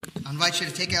I invite you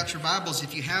to take out your Bibles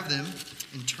if you have them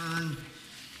and turn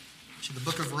to the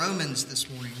book of Romans this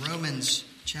morning. Romans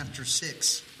chapter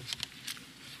 6.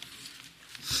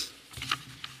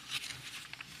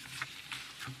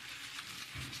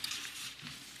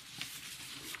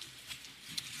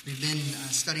 We've been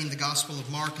studying the Gospel of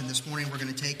Mark, and this morning we're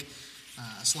going to take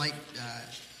a slight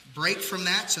break from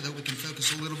that so that we can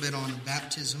focus a little bit on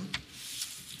baptism.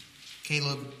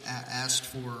 Caleb asked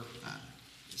for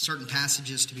certain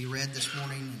passages to be read this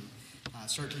morning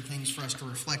and certain things for us to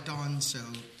reflect on. So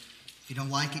if you don't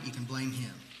like it, you can blame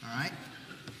him. All right?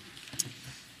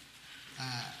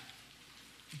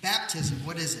 Baptism,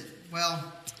 what is it?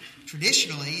 Well,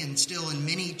 traditionally and still in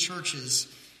many churches,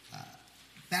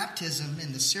 baptism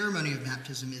and the ceremony of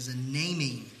baptism is a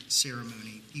naming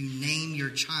ceremony. You name your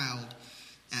child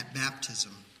at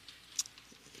baptism.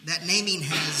 That naming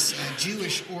has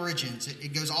Jewish origins.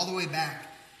 It goes all the way back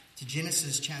to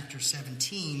Genesis chapter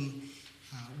 17,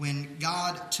 when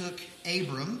God took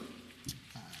Abram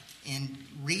and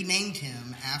renamed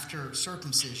him after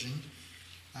circumcision,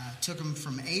 took him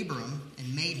from Abram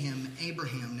and made him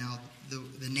Abraham. Now,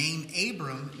 the name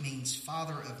Abram means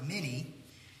father of many,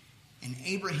 and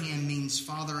Abraham means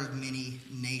father of many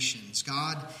nations.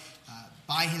 God,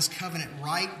 by his covenant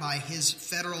right, by his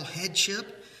federal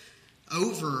headship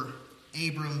over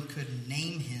Abram, could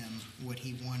name him what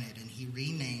he wanted, and he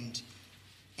renamed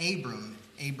Abram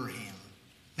Abraham.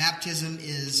 Baptism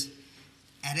is,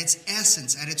 at its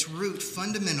essence, at its root,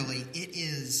 fundamentally, it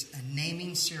is a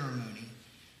naming ceremony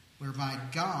whereby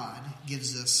God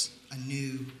gives us a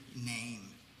new name.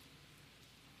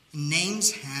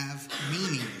 Names have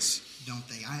meanings, don't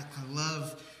they? I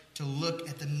love to look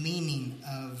at the meaning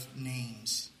of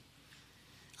names.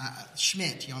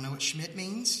 Schmidt, y'all know what Schmidt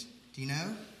means? Do you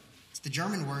know? It's the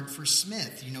German word for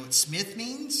smith. You know what smith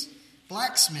means?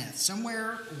 Blacksmith.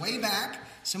 Somewhere way back,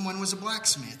 someone was a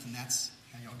blacksmith, and that's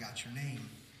how y'all got your name.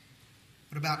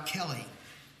 What about Kelly?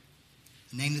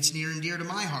 A name that's near and dear to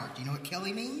my heart. Do you know what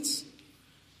Kelly means?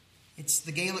 It's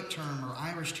the Gaelic term or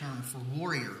Irish term for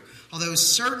warrior. Although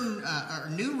certain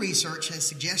new research has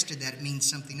suggested that it means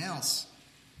something else.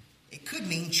 It could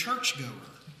mean churchgoer.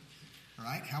 All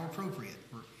right? How appropriate.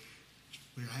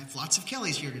 We have lots of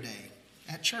Kellys here today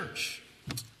at church.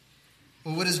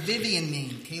 Well, what does Vivian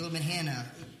mean? Caleb and Hannah.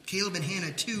 Caleb and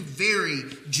Hannah, two very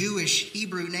Jewish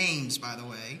Hebrew names, by the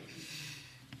way,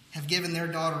 have given their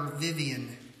daughter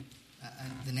Vivian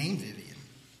the name Vivian.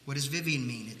 What does Vivian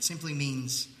mean? It simply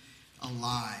means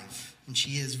alive. And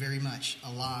she is very much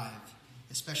alive,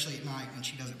 especially at night when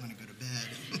she doesn't want to go to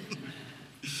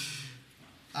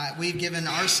bed. We've given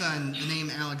our son the name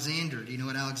Alexander. Do you know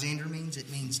what Alexander means? It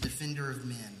means defender of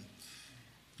men.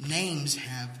 Names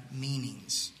have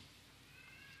meanings.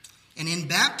 And in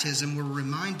baptism, we're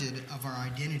reminded of our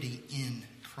identity in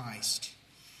Christ.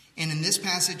 And in this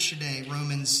passage today,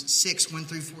 Romans 6, 1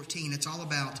 through 14, it's all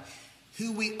about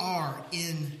who we are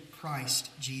in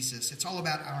Christ Jesus. It's all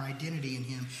about our identity in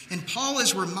him. And Paul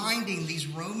is reminding these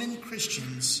Roman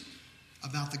Christians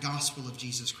about the gospel of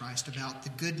Jesus Christ, about the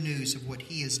good news of what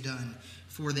he has done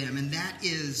for them. And that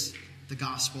is the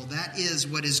gospel. That is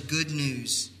what is good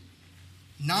news.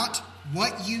 Not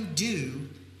what you do,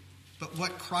 but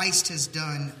what Christ has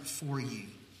done for you.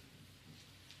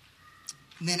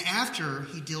 And then after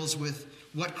he deals with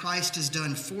what Christ has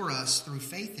done for us through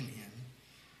faith in him,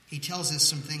 he tells us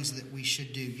some things that we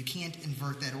should do. You can't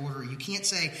invert that order. You can't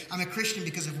say, I'm a Christian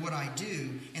because of what I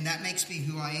do, and that makes me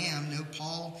who I am. No,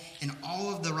 Paul and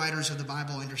all of the writers of the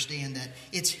Bible understand that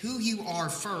it's who you are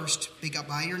first,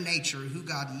 by your nature, who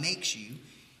God makes you,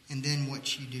 and then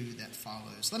what you do that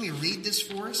follows. Let me read this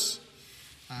for us.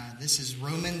 This is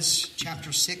Romans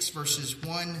chapter 6, verses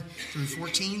 1 through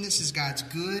 14. This is God's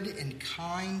good and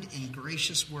kind and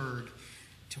gracious word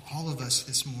to all of us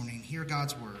this morning. Hear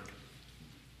God's word.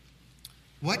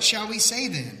 What shall we say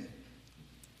then?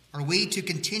 Are we to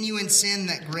continue in sin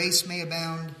that grace may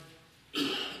abound?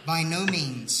 By no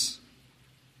means.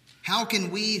 How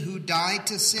can we who died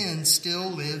to sin still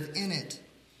live in it?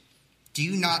 Do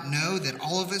you not know that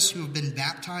all of us who have been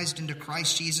baptized into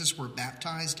Christ Jesus were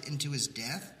baptized into his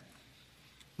death?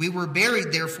 We were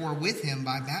buried, therefore, with him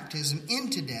by baptism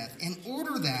into death, in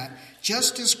order that,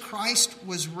 just as Christ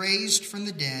was raised from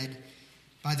the dead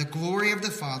by the glory of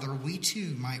the Father, we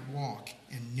too might walk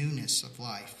in newness of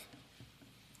life.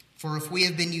 For if we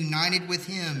have been united with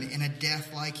him in a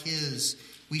death like his,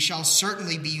 we shall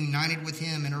certainly be united with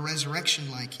him in a resurrection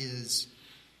like his.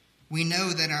 We know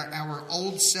that our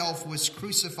old self was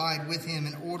crucified with him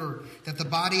in order that the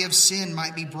body of sin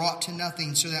might be brought to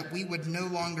nothing, so that we would no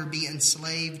longer be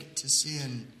enslaved to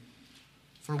sin.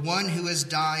 For one who has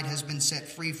died has been set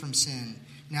free from sin.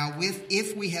 Now,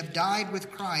 if we have died with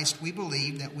Christ, we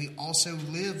believe that we also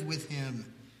live with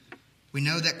him. We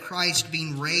know that Christ,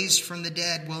 being raised from the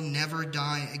dead, will never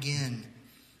die again.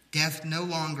 Death no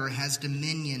longer has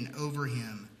dominion over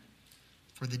him.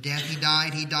 For the death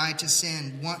he died to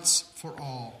sin once for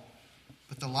all.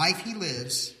 But the life he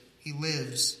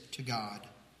lives to God.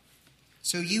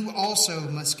 So you also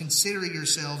must consider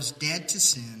yourselves dead to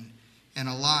sin and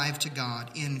alive to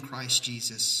God in Christ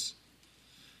Jesus.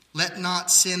 Let not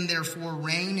sin, therefore,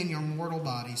 reign in your mortal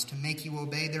bodies to make you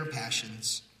obey their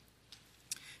passions.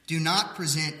 Do not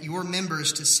present your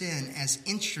members to sin as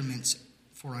instruments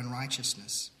for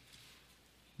unrighteousness,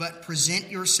 but present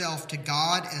yourself to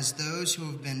God as those who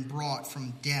have been brought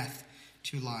from death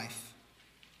to life,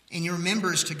 and your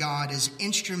members to God as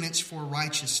instruments for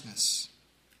righteousness.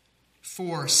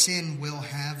 For sin will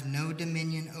have no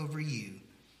dominion over you,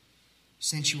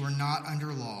 since you are not under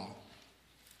law,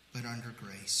 but under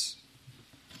grace.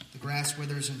 The grass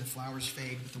withers and the flowers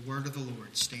fade, but the word of the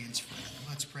Lord stands forever.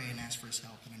 Let's pray and ask for his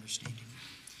help and understanding.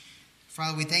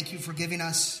 Father, we thank you for giving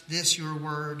us this, your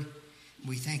word.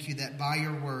 We thank you that by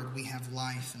your word we have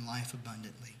life and life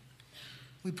abundantly.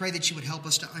 We pray that you would help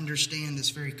us to understand this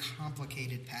very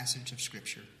complicated passage of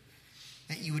Scripture,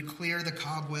 that you would clear the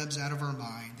cobwebs out of our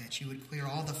mind, that you would clear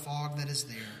all the fog that is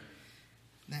there,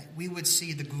 that we would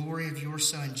see the glory of your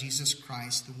Son, Jesus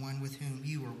Christ, the one with whom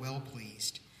you are well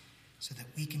pleased, so that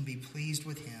we can be pleased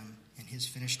with him and his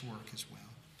finished work as well.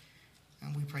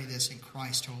 And we pray this in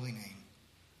Christ's holy name.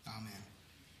 Amen.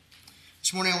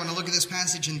 This morning I want to look at this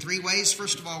passage in three ways.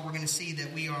 First of all, we're going to see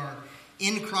that we are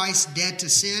in Christ dead to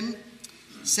sin.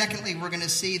 Secondly, we're going to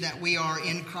see that we are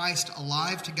in Christ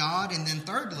alive to God. And then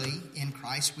thirdly, in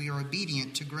Christ we are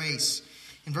obedient to grace.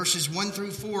 In verses 1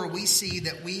 through 4, we see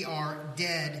that we are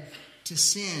dead to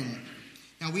sin.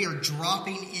 Now, we are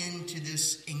dropping into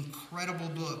this incredible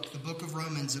book, the book of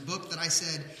Romans, a book that I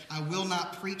said I will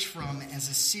not preach from as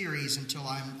a series until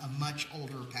I'm a much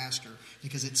older pastor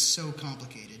because it's so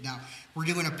complicated. Now, we're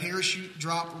doing a parachute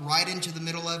drop right into the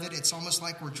middle of it. It's almost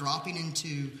like we're dropping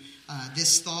into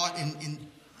this thought, and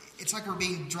it's like we're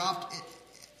being dropped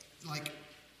like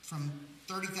from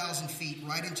 30,000 feet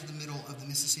right into the middle of the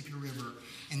Mississippi River,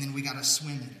 and then we got to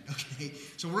swim in it, okay?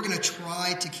 So we're going to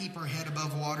try to keep our head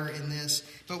above water in this,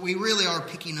 but we really are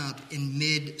picking up in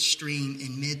midstream,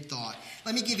 in mid-thought.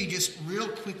 Let me give you just real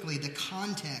quickly the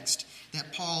context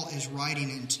that Paul is writing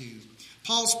into.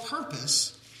 Paul's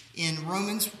purpose in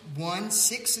Romans 1,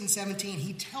 6, and 17,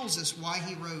 he tells us why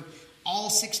he wrote all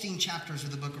 16 chapters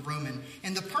of the book of Romans.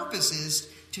 And the purpose is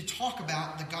to talk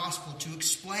about the gospel, to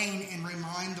explain and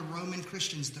remind the Roman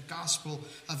Christians the gospel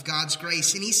of God's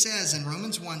grace. And he says in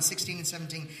Romans 1, 16 and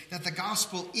 17, that the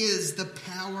gospel is the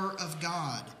power of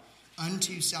God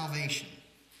unto salvation.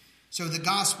 So the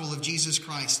gospel of Jesus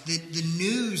Christ, the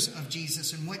news of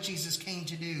Jesus and what Jesus came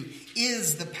to do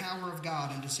is the power of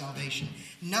God unto salvation.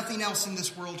 Nothing else in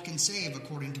this world can save,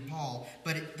 according to Paul,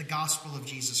 but the gospel of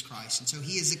Jesus Christ. And so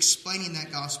he is explaining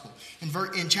that gospel.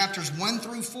 In chapters 1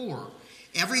 through 4,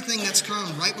 everything that's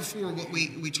come right before what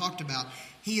we talked about,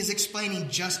 he is explaining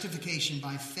justification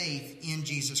by faith in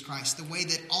Jesus Christ. The way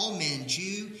that all men,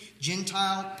 Jew,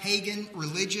 Gentile, pagan,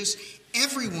 religious,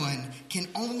 everyone can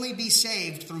only be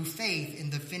saved through faith in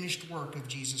the finished work of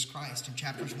Jesus Christ. In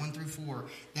chapters 1 through 4,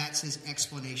 that's his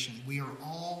explanation. We are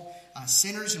all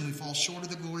sinners and we fall short of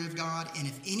the glory of God. And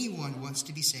if anyone wants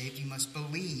to be saved, you must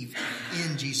believe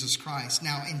in Jesus Christ.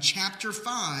 Now, in chapter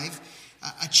 5,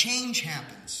 a change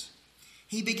happens.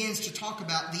 He begins to talk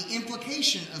about the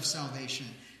implication of salvation.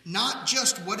 Not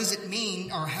just what does it mean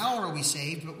or how are we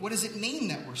saved, but what does it mean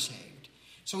that we're saved?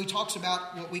 So he talks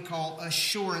about what we call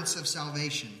assurance of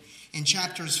salvation. In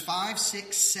chapters 5,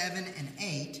 6, 7, and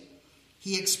 8,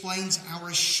 he explains our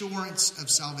assurance of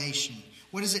salvation.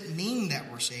 What does it mean that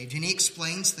we're saved? And he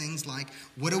explains things like,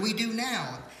 what do we do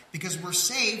now? Because we're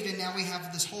saved and now we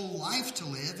have this whole life to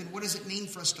live. And what does it mean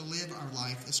for us to live our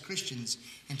life as Christians?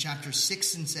 In chapters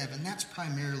 6 and 7, that's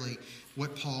primarily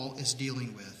what Paul is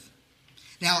dealing with.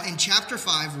 Now, in chapter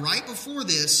 5, right before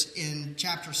this, in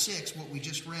chapter 6, what we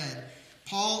just read,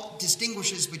 Paul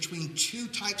distinguishes between two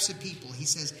types of people. He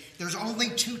says there's only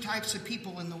two types of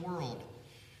people in the world.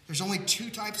 There's only two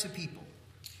types of people.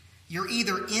 You're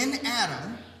either in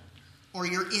Adam or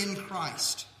you're in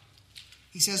Christ.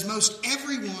 He says most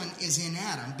everyone is in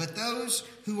Adam, but those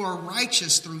who are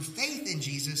righteous through faith in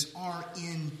Jesus are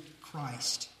in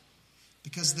Christ.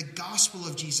 Because the gospel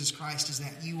of Jesus Christ is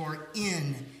that you are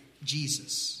in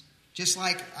Jesus. Just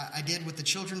like I did with the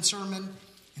children's sermon,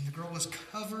 and the girl was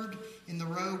covered in the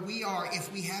row. We are,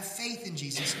 if we have faith in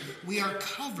Jesus, we are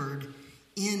covered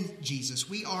in Jesus.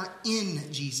 We are in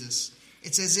Jesus.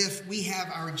 It's as if we have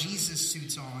our Jesus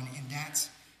suits on, and that's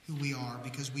who we are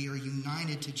because we are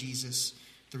united to Jesus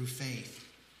through faith.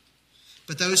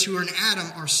 But those who are in Adam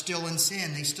are still in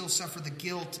sin. They still suffer the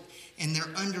guilt, and they're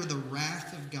under the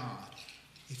wrath of God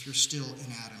if you're still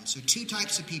in Adam. So two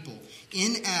types of people,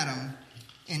 in Adam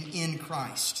and in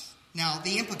Christ. Now,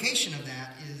 the implication of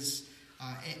that is,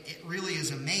 it really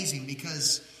is amazing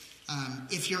because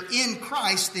if you're in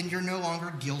Christ, then you're no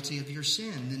longer guilty of your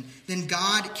sin. Then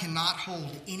God cannot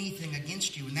hold anything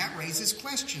against you. And that raises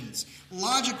questions,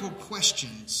 logical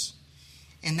questions.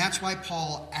 And that's why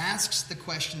Paul asks the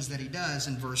questions that he does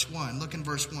in verse 1. Look in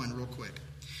verse 1 real quick.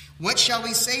 What shall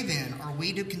we say then? Are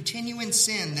we to continue in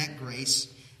sin that grace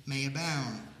may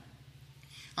abound?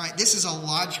 All right, this is a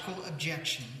logical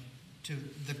objection to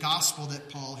the gospel that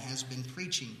Paul has been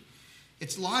preaching.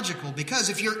 It's logical because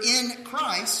if you're in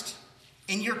Christ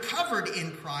and you're covered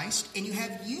in Christ and you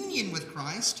have union with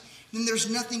Christ, then there's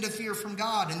nothing to fear from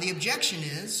God. And the objection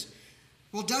is,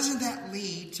 well, doesn't that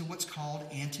lead to what's called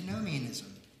antinomianism?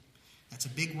 That's a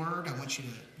big word. I want you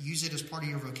to use it as part of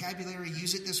your vocabulary.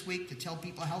 Use it this week to tell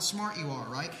people how smart you are,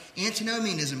 right?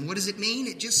 Antinomianism, what does it mean?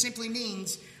 It just simply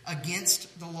means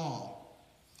against the law.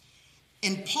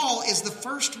 And Paul is the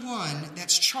first one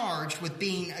that's charged with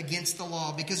being against the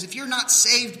law. Because if you're not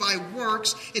saved by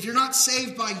works, if you're not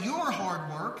saved by your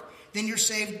hard work, then you're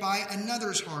saved by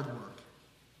another's hard work.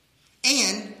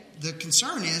 And the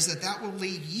concern is that will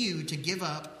lead you to give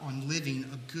up on living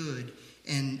a good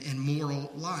and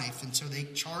moral life. And so they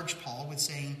charge Paul with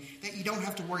saying that you don't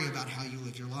have to worry about how you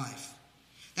live your life.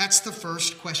 That's the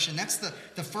first question. That's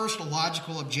the first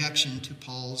logical objection to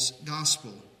Paul's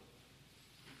gospel.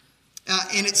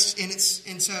 And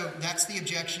so that's the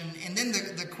objection. And then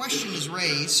the question is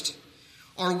raised,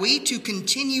 are we to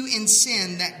continue in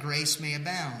sin that grace may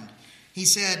abound? He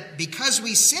said, because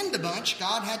we sinned a bunch,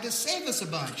 God had to save us a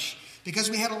bunch.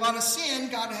 Because we had a lot of sin,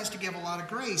 God has to give a lot of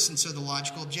grace. And so the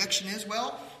logical objection is,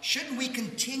 well, shouldn't we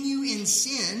continue in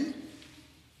sin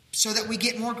so that we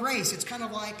get more grace? It's kind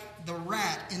of like the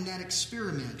rat in that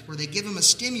experiment where they give him a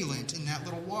stimulant in that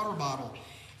little water bottle.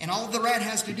 And all the rat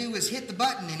has to do is hit the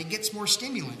button and it gets more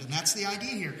stimulant. And that's the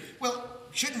idea here. Well,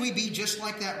 shouldn't we be just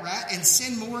like that rat and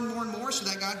sin more and more and more so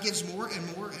that God gives more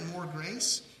and more and more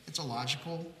grace? It's a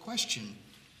logical question.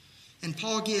 And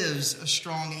Paul gives a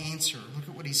strong answer. Look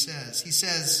at what he says. He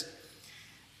says,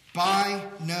 by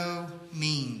no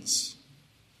means.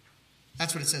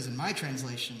 That's what it says in my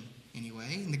translation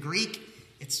anyway. In the Greek,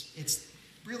 it's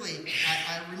really,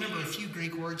 I remember a few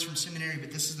Greek words from seminary,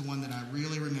 but this is the one that I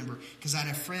really remember because I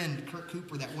had a friend, Kurt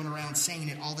Cooper, that went around saying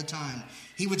it all the time.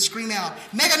 He would scream out,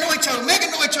 meganoito,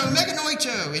 meganoito,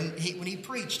 meganoito. And when he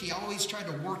preached, he always tried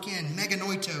to work in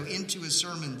meganoito into his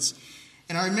sermons.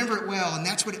 And I remember it well, and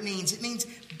that's what it means. It means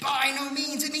by no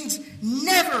means. It means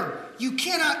never. You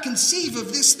cannot conceive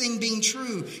of this thing being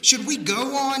true. Should we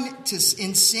go on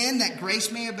in sin that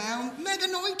grace may abound?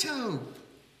 Meganoito.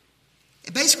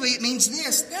 Basically, it means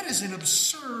this. That is an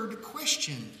absurd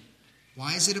question.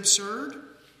 Why is it absurd?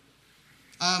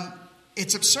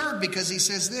 It's absurd because he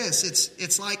says this.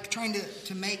 It's like trying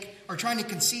to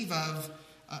conceive of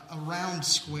a round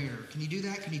square. Can you do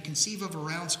that? Can you conceive of a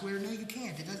round square? No, you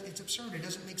can't. It's absurd. It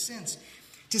doesn't make sense.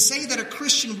 To say that a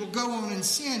Christian will go on in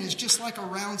sin is just like a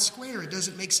round square. It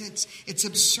doesn't make sense. It's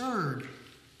absurd.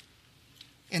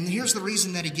 And here's the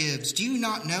reason that he gives. Do you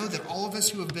not know that all of us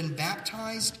who have been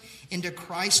baptized into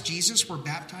Christ Jesus were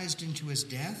baptized into his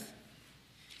death?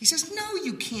 He says, no,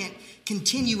 you can't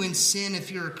continue in sin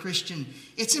if you're a Christian.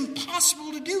 It's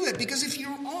impossible to do it because if you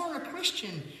are a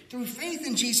Christian through faith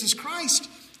in Jesus Christ,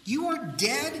 you are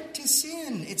dead to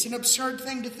sin. It's an absurd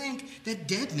thing to think that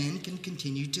dead men can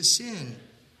continue to sin.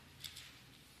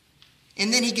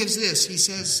 And then he gives this. He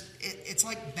says, it's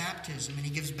like baptism, and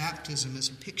he gives baptism as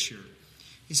a picture.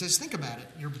 He says, think about it.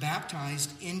 You're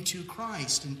baptized into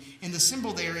Christ, and the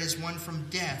symbol there is one from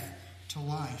death to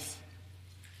life.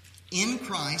 In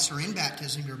Christ, or in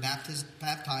baptism, you're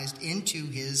baptized into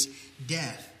his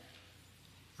death.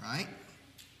 Right?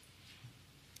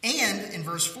 And in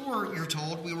verse 4, you're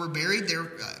told, we were buried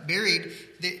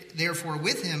therefore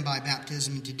with him by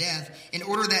baptism into death, in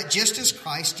order that just as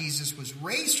Christ Jesus was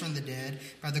raised from the dead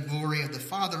by the glory of the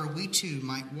Father, we too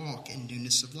might walk in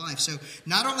newness of life. So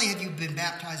not only have you been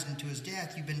baptized into his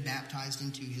death, you've been baptized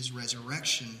into his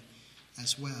resurrection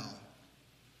as well.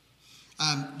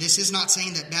 This is not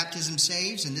saying that baptism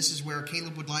saves, and this is where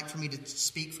Caleb would like for me to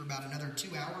speak for about another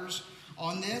 2 hours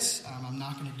on this. I'm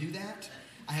not going to do that.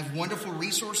 I have wonderful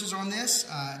resources on this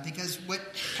because what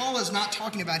Paul is not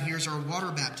talking about here is our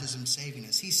water baptism saving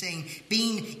us. He's saying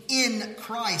being in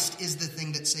Christ is the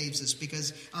thing that saves us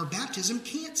because our baptism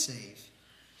can't save.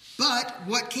 But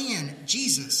what can?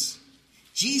 Jesus.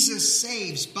 Jesus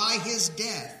saves by his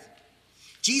death.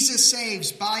 Jesus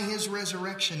saves by his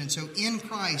resurrection. And so in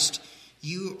Christ,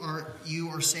 you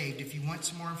are saved. If you want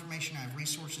some more information, I have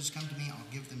resources. Come to me.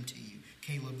 I'll give them to you.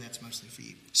 Caleb, that's mostly for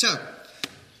you. So,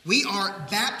 we are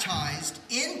baptized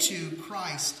into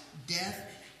Christ's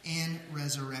death and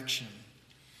resurrection.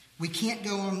 We can't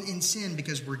go on in sin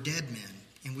because we're dead men,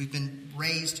 and we've been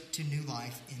raised to new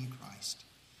life in Christ.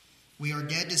 We are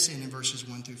dead to sin in verses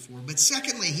 1 through 4. But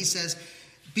secondly, he says,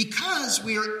 because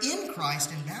we are in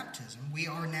Christ in baptism, we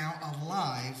are now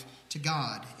alive to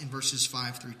God in verses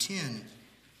 5 through 10.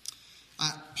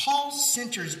 Paul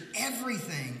centers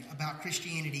everything about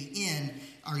Christianity in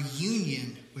our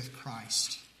union with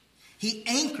Christ. He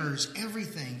anchors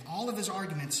everything, all of his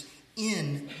arguments,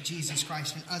 in Jesus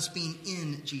Christ and us being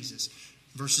in Jesus.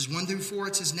 Verses 1 through 4,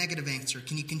 it's his negative answer.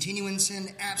 Can you continue in sin?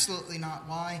 Absolutely not.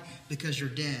 Why? Because you're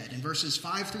dead. In verses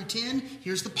 5 through 10,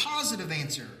 here's the positive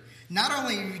answer. Not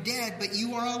only are you dead, but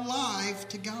you are alive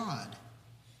to God.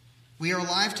 We are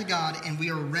alive to God, and we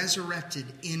are resurrected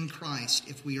in Christ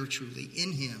if we are truly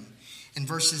in him. In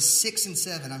verses 6 and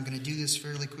 7, I'm going to do this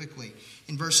fairly quickly.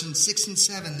 In verses 6 and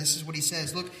 7, this is what he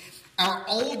says. Look, our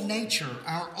old nature,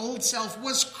 our old self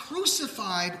was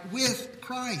crucified with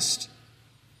Christ.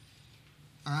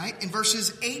 All right? In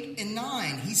verses 8 and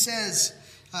 9, he says,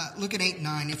 look at 8 and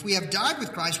 9. If we have died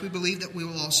with Christ, we believe that we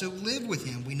will also live with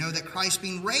him. We know that Christ,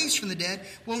 being raised from the dead,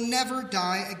 will never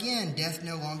die again. Death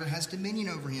no longer has dominion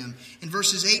over him. In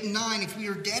verses 8 and 9, if we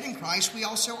are dead in Christ, we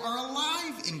also are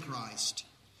alive in Christ.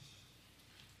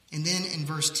 And then in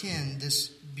verse 10, this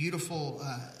beautiful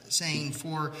saying,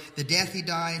 for the death he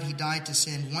died to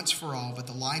sin once for all, but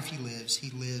the life he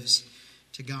lives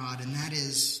to God. And that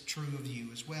is true of you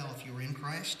as well. If you were in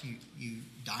Christ, you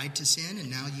died to sin, and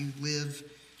now you live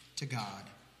to God.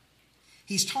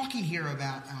 He's talking here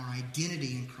about our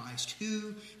identity in Christ,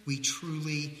 who we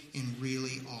truly and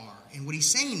really are. And what he's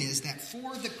saying is that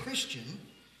for the Christian,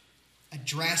 a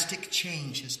drastic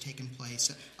change has taken place,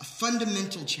 a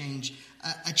fundamental change,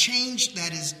 a change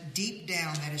that is deep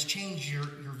down, that has changed your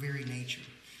very nature.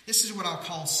 This is what I'll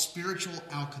call spiritual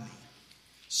alchemy.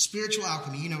 Spiritual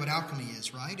alchemy, you know what alchemy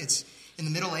is, right? It's in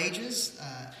the Middle Ages,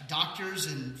 doctors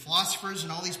and philosophers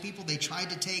and all these people, they tried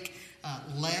to take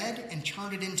lead and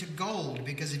turn it into gold,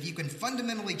 because if you can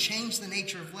fundamentally change the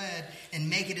nature of lead and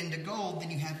make it into gold,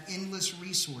 then you have endless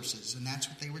resources, and that's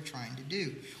what they were trying to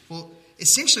do. Well,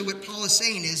 essentially what Paul is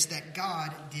saying is that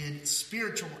God did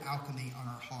spiritual alchemy on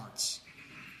our hearts.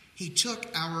 He took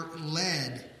our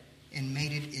lead and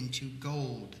made it into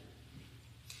gold.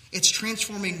 It's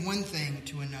transforming one thing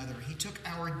to another. He took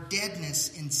our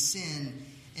deadness in sin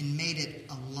and made it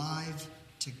alive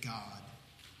to God.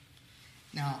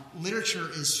 Now, literature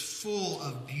is full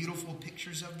of beautiful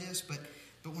pictures of this, but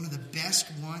one of the best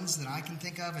ones that I can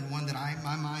think of, and one that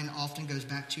my mind often goes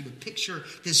back to picture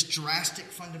this drastic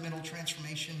fundamental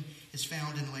transformation, is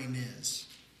found in Les Mis.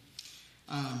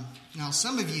 Now,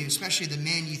 some of you, especially the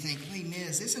men, you think, Les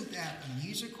Mis, isn't that a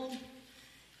musical?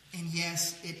 And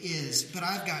yes, it is. But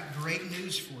I've got great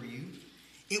news for you.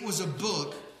 It was a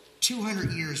book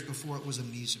 200 years before it was a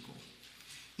musical.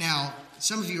 Now,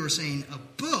 some of you are saying, a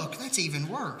book? That's even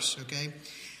worse, okay?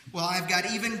 Well, I've got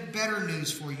even better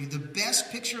news for you. The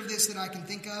best picture of this that I can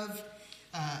think of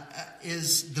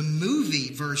is the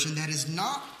movie version that is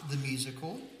not the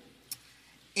musical.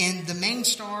 And the main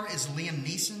star is Liam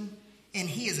Neeson, and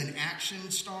he is an action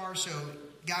star. So,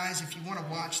 guys, if you want to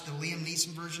watch the Liam Neeson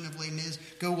version of Les Mis,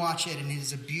 go watch it, and it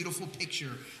is a beautiful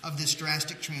picture of this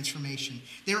drastic transformation.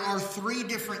 There are 3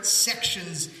 different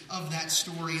sections of that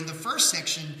story, and the first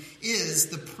section is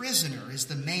the prisoner, is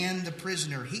the man, the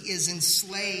prisoner. He is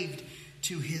enslaved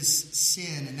to his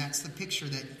sin, and that's the picture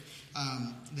that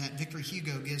Victor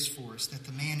Hugo gives for us, that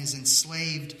the man is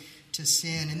enslaved to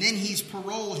sin. And then he's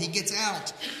paroled, he gets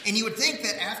out, and you would think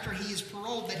that after he is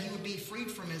paroled that he would be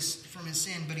freed from his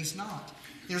sin, but he's not.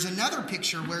 There's another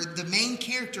picture where the main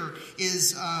character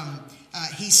is,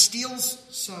 he steals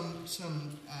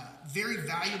some very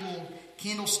valuable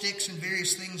candlesticks and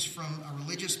various things from a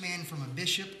religious man, from a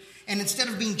bishop. And instead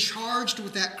of being charged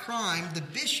with that crime, the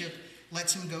bishop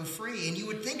lets him go free. And you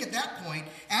would think at that point,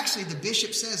 actually the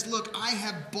bishop says, look, I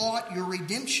have bought your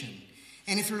redemption.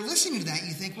 And if you're listening to that,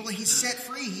 you think, well, he's set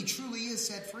free. He truly is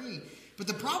set free. But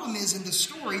the problem is, in the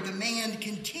story, the man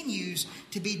continues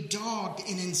to be dogged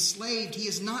and enslaved. He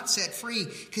is not set free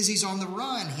because he's on the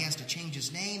run. He has to change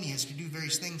his name. He has to do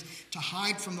various things to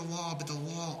hide from the law, but the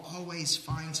law always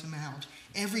finds him out.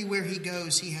 Everywhere he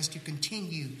goes, he has to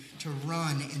continue to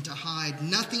run and to hide.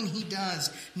 Nothing he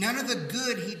does, none of the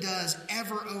good he does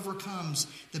ever overcomes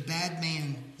the bad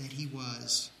man that he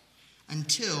was.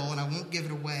 and I won't give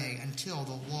it away until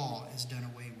the law is done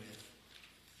away with.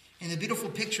 And the beautiful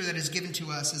picture that is given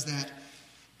to us is that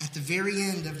at the very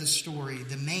end of the story,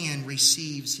 the man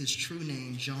receives his true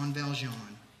name, Jean Valjean.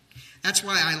 That's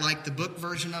why I like the book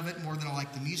version of it more than I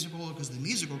like the musical, because the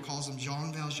musical calls him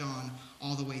Jean Valjean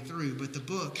all the way through. But the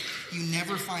book, you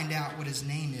never find out what his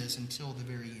name is until the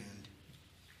very end.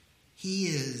 He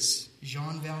is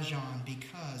Jean Valjean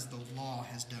because the law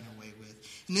has done away with.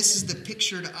 And this is the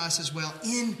picture to us as well.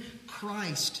 In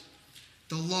Christ,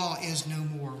 the law is no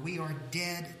more. We are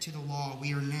dead to the law.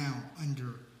 We are now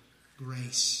under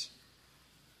grace.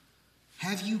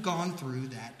 Have you gone through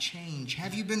that change?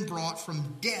 Have you been brought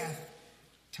from death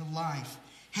to life?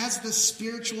 Has the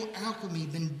spiritual alchemy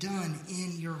been done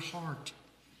in your heart?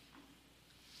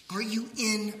 Are you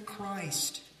in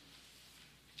Christ?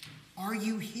 Are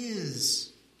you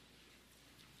His?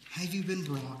 Have you been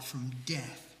brought from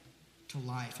death to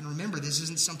life? And remember, this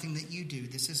isn't something that you do.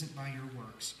 This isn't by your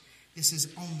works. This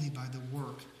is only by the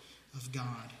work of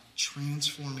God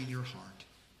transforming your heart.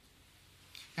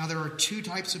 Now, there are two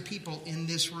types of people in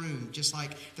this room. Just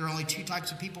like there are only two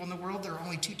types of people in the world, there are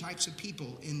only two types of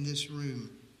people in this room.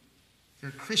 There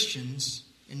are Christians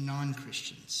and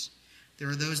non-Christians. There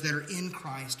are those that are in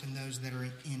Christ and those that are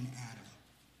in Adam.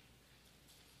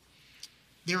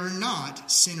 There are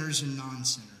not sinners and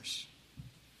non-sinners.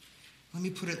 Let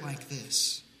me put it like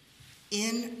this.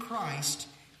 In Christ,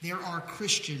 there are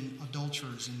Christian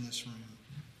adulterers in this room.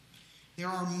 There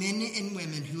are men and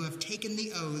women who have taken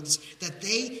the oaths that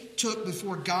they took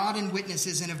before God and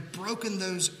witnesses and have broken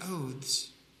those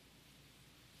oaths.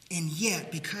 And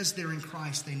yet, because they're in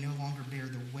Christ, they no longer bear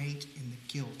the weight and the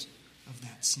guilt of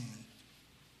that sin.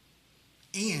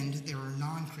 And there are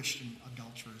non-Christian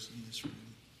adulterers in this room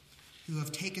who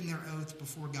have taken their oath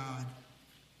before God,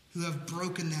 who have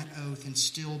broken that oath and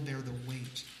still bear the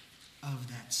weight of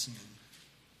that sin.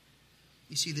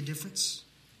 You see the difference?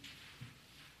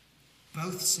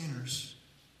 Both sinners,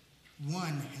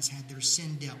 one has had their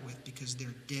sin dealt with because they're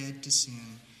dead to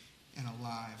sin and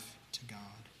alive to God.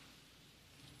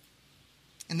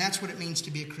 And that's what it means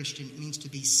to be a Christian. It means to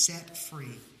be set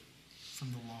free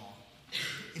from the law.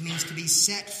 It means to be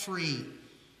set free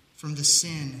from the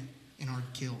sin and our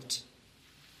guilt.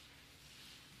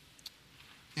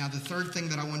 Now, the third thing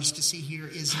that I want us to see here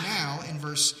is now in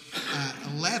verses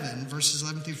 11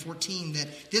 through 14,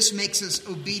 that this makes us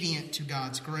obedient to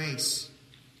God's grace.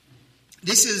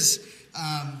 This is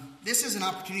an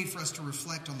opportunity for us to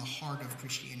reflect on the heart of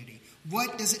Christianity.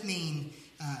 What does it mean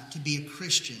to be a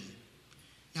Christian?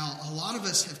 Now, a lot of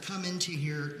us have come into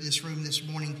this room this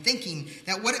morning thinking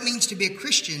that what it means to be a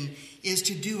Christian is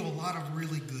to do a lot of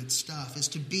really good stuff, is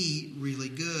to be really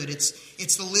good.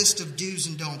 It's the list of do's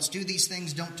and don'ts. Do these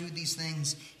things, don't do these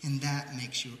things, and that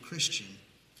makes you a Christian.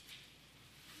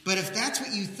 But if that's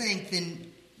what you think,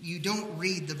 then you don't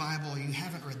read the Bible, or you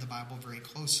haven't read the Bible very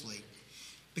closely.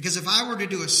 Because if I were to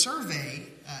do a survey,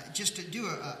 just to do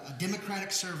a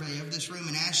democratic survey of this room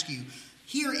and ask you,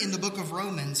 here in the book of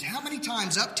Romans, how many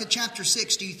times up to chapter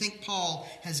 6 do you think Paul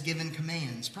has given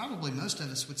commands? Probably most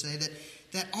of us would say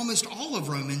that almost all of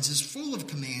Romans is full of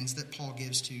commands that Paul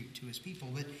gives to his people.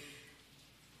 But,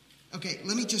 okay,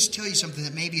 let me just tell you something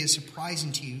that maybe is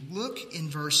surprising to you. Look in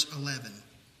verse 11.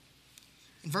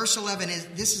 In verse 11,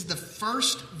 this is the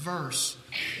first verse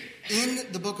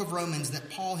in the book of Romans that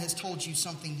Paul has told you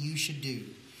something you should do.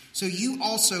 So you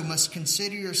also must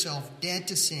consider yourself dead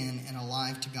to sin and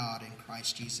alive to God in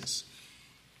Christ Jesus.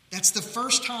 That's the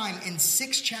first time in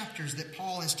 6 chapters that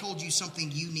Paul has told you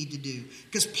something you need to do.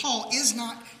 Because Paul does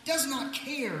not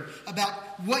care about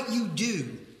what you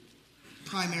do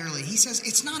primarily. He says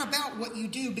it's not about what you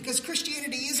do, because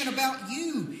Christianity isn't about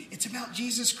you. It's about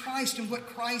Jesus Christ and what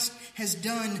Christ has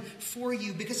done for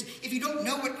you. Because if you don't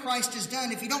know what Christ has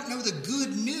done, if you don't know the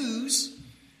good news,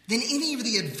 then any of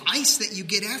the advice that you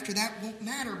get after that won't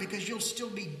matter, because you'll still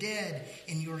be dead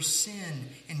in your sin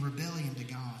and rebellion to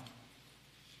God.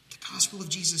 The gospel of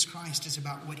Jesus Christ is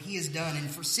about what He has done. And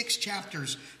for 6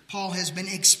 chapters, Paul has been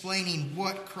explaining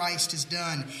what Christ has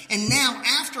done. And now,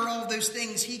 after all those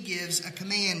things, he gives a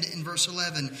command in verse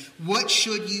 11. What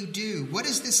should you do? What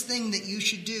is this thing that you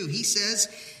should do? He says,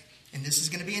 and this is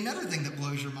going to be another thing that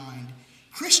blows your mind,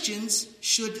 Christians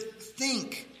should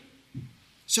think.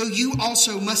 So you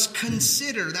also must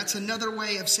consider. That's another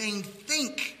way of saying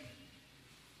think.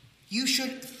 You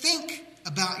should think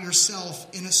about yourself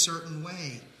in a certain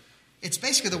way. It's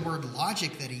basically the word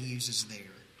logic that he uses there.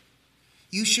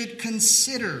 You should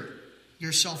consider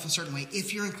yourself a certain way.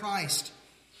 If you're in Christ,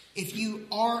 if you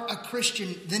are a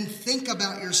Christian, then think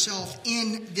about yourself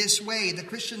in this way. The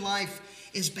Christian life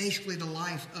is basically the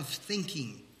life of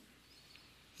thinking.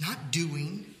 not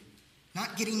doing,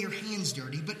 not getting your hands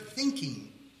dirty, but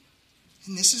thinking.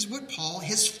 And this is what Paul,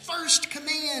 his first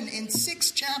command in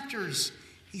 6 chapters,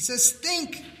 he says,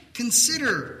 think,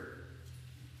 consider.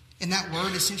 And that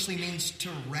word essentially means to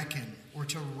reckon or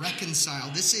to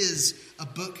reconcile. This is a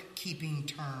bookkeeping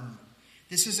term.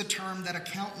 This is a term that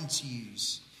accountants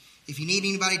use. If you need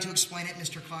anybody to explain it,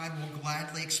 Mr. Clyde will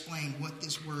gladly explain what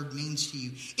this word means to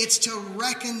you. It's to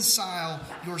reconcile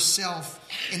yourself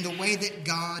in the way that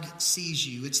God sees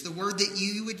you. It's the word that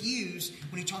you would use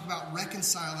when you talk about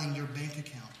reconciling your bank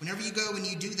account. Whenever you go and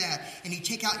you do that and you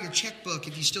take out your checkbook,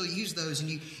 if you still use those, and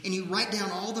you write down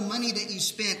all the money that you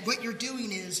spent, what you're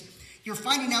doing is you're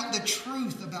finding out the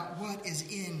truth about what is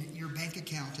in your bank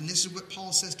account. And this is what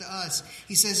Paul says to us.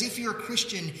 He says, if you're a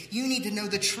Christian, you need to know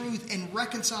the truth and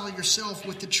reconcile yourself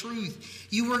with the truth.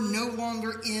 You are no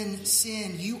longer in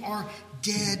sin. You are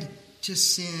dead to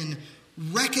sin.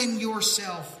 Reckon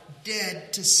yourself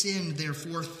dead to sin,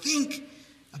 therefore. Think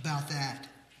about that.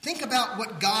 Think about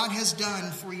what God has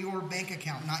done for your bank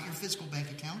account, not your physical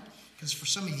bank account, because for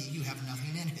some of you, you have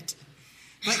nothing in it.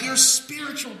 But your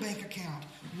spiritual bank account,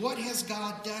 what has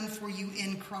God done for you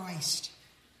in Christ?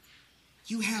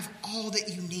 You have all that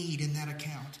you need in that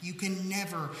account. You can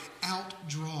never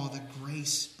outdraw the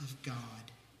grace of God.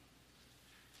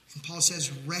 And Paul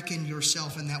says, reckon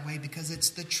yourself in that way because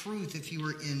it's the truth if you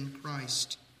are in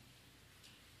Christ.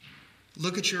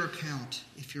 Look at your account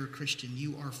if you're a Christian.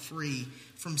 You are free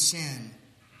from sin.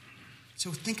 So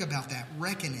think about that.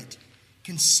 Reckon it.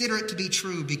 Consider it to be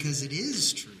true because it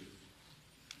is true.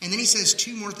 And then he says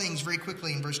 2 more things very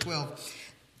quickly in verse 12.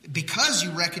 Because you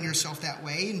reckon yourself that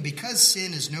way, and because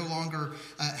sin is no longer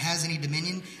has any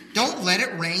dominion, don't let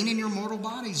it reign in your mortal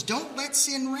bodies. Don't let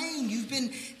sin reign. You've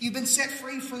been set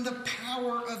free from the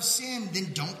power of sin.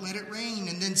 Then don't let it reign.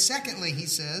 And then secondly, he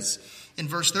says in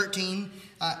verse 13,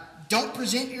 don't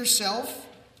present yourself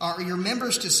or your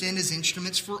members to sin as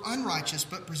instruments for unrighteousness,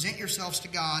 but present yourselves to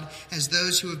God as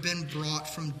those who have been brought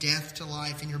from death to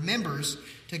life, and your members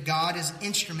to God as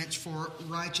instruments for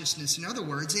righteousness. In other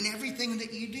words, in everything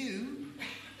that you do,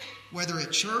 whether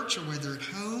at church or whether at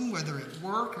home, whether at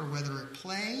work or whether at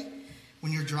play,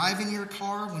 when you're driving your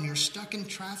car, when you're stuck in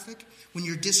traffic, when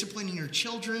you're disciplining your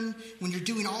children, when you're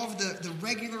doing all of the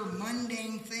regular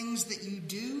mundane things that you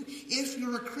do, if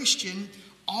you're a Christian,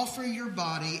 offer your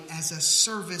body as a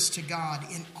service to God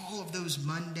in all of those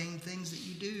mundane things that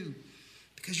you do.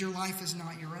 Because your life is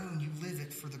not your own. You live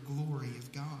it for the glory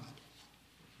of God.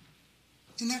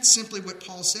 And that's simply what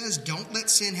Paul says. Don't let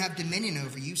sin have dominion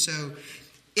over you. So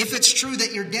if it's true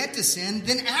that you're dead to sin,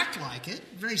 then act like it.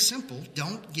 Very simple.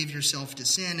 Don't give yourself to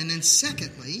sin. And then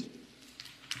secondly,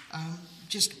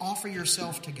 just offer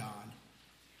yourself to God.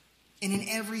 And in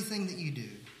everything that you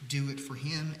do it for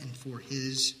Him and for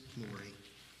His glory.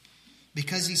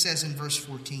 Because he says in verse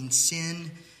 14,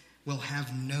 sin will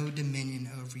have no dominion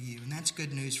over you. And that's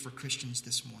good news for Christians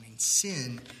this morning.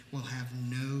 Sin will have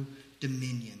no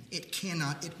dominion. It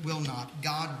cannot, it will not.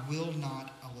 God will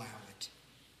not allow it.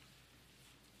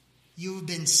 You have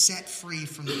been set free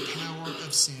from the power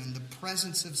of sin. The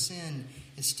presence of sin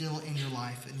is still in your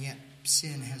life, and yet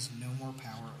sin has no more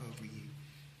power over you.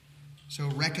 So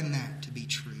reckon that to be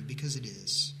true, because it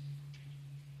is.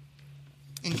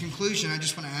 In conclusion, I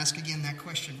just want to ask again that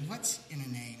question. What's in a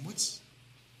name?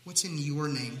 What's in your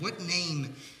name? What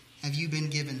name have you been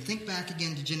given? Think back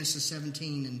again to Genesis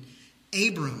 17 and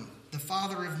Abram, the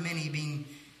father of many,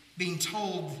 being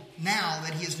told now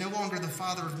that he is no longer the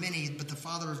father of many, but the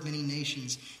father of many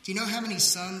nations. Do you know how many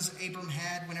sons Abram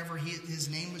had whenever his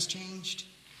name was changed?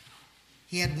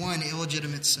 He had one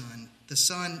illegitimate son, the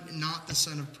son, not the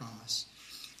son of promise.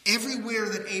 Everywhere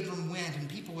that Abram went and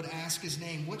people would ask his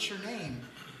name, what's your name?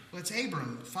 Well, it's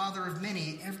Abram, father of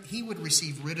many. He would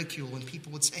receive ridicule and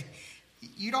people would say,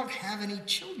 you don't have any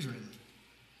children.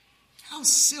 How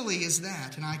silly is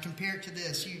that? And I compare it to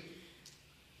this.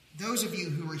 Those of you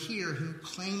who are here who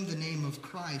claim the name of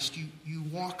Christ, you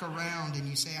walk around and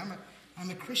you say, I'm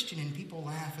a Christian, and people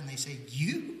laugh and they say,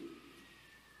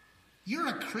 You're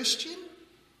a Christian?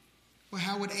 Well,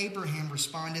 how would Abraham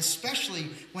respond? Especially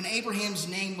when Abraham's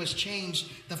name was changed,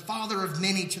 the father of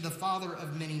many to the father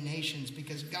of many nations,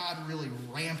 because God really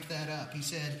ramped that up. He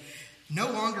said, no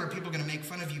longer are people going to make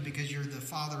fun of you because you're the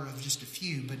father of just a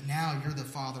few, but now you're the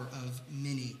father of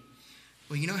many.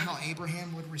 Well, you know how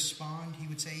Abraham would respond? He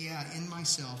would say, yeah, in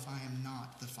myself, I am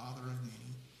not the father of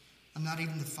many. I'm not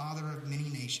even the father of many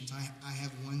nations. I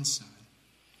have one son.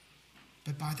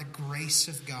 But by the grace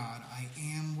of God, I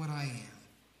am what I am.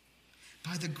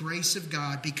 By the grace of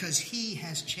God, because He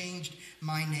has changed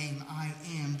my name, I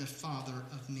am the father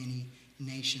of many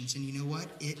nations. And you know what?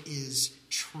 It is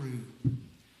true.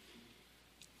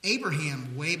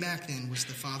 Abraham, way back then, was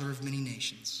the father of many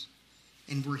nations.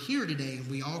 And we're here today, and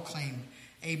we all claim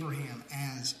Abraham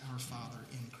as our father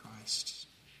in Christ.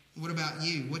 What about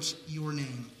you? What's your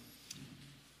name?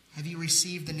 Have you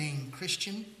received the name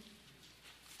Christian?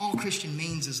 All Christian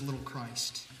means is little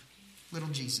Christ, little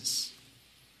Jesus.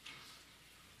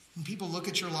 When people look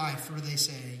at your life, what do they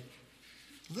say?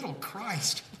 Little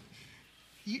Christ.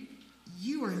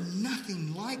 You are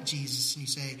nothing like Jesus. And you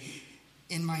say,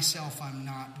 in myself I'm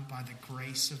not, but by the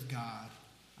grace of God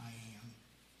I am.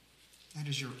 That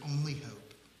is your only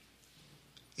hope.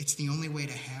 It's the only way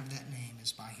to have that name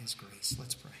is by his grace.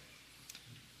 Let's pray.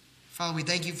 Father, we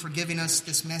thank you for giving us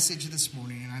this message this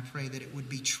morning, and I pray that it would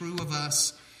be true of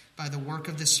us by the work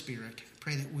of the Spirit. I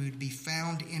pray that we would be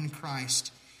found in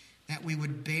Christ, that we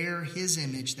would bear his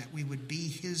image, that we would be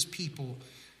his people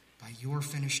by your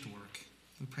finished work.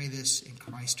 We pray this in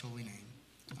Christ's holy name.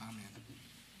 Amen.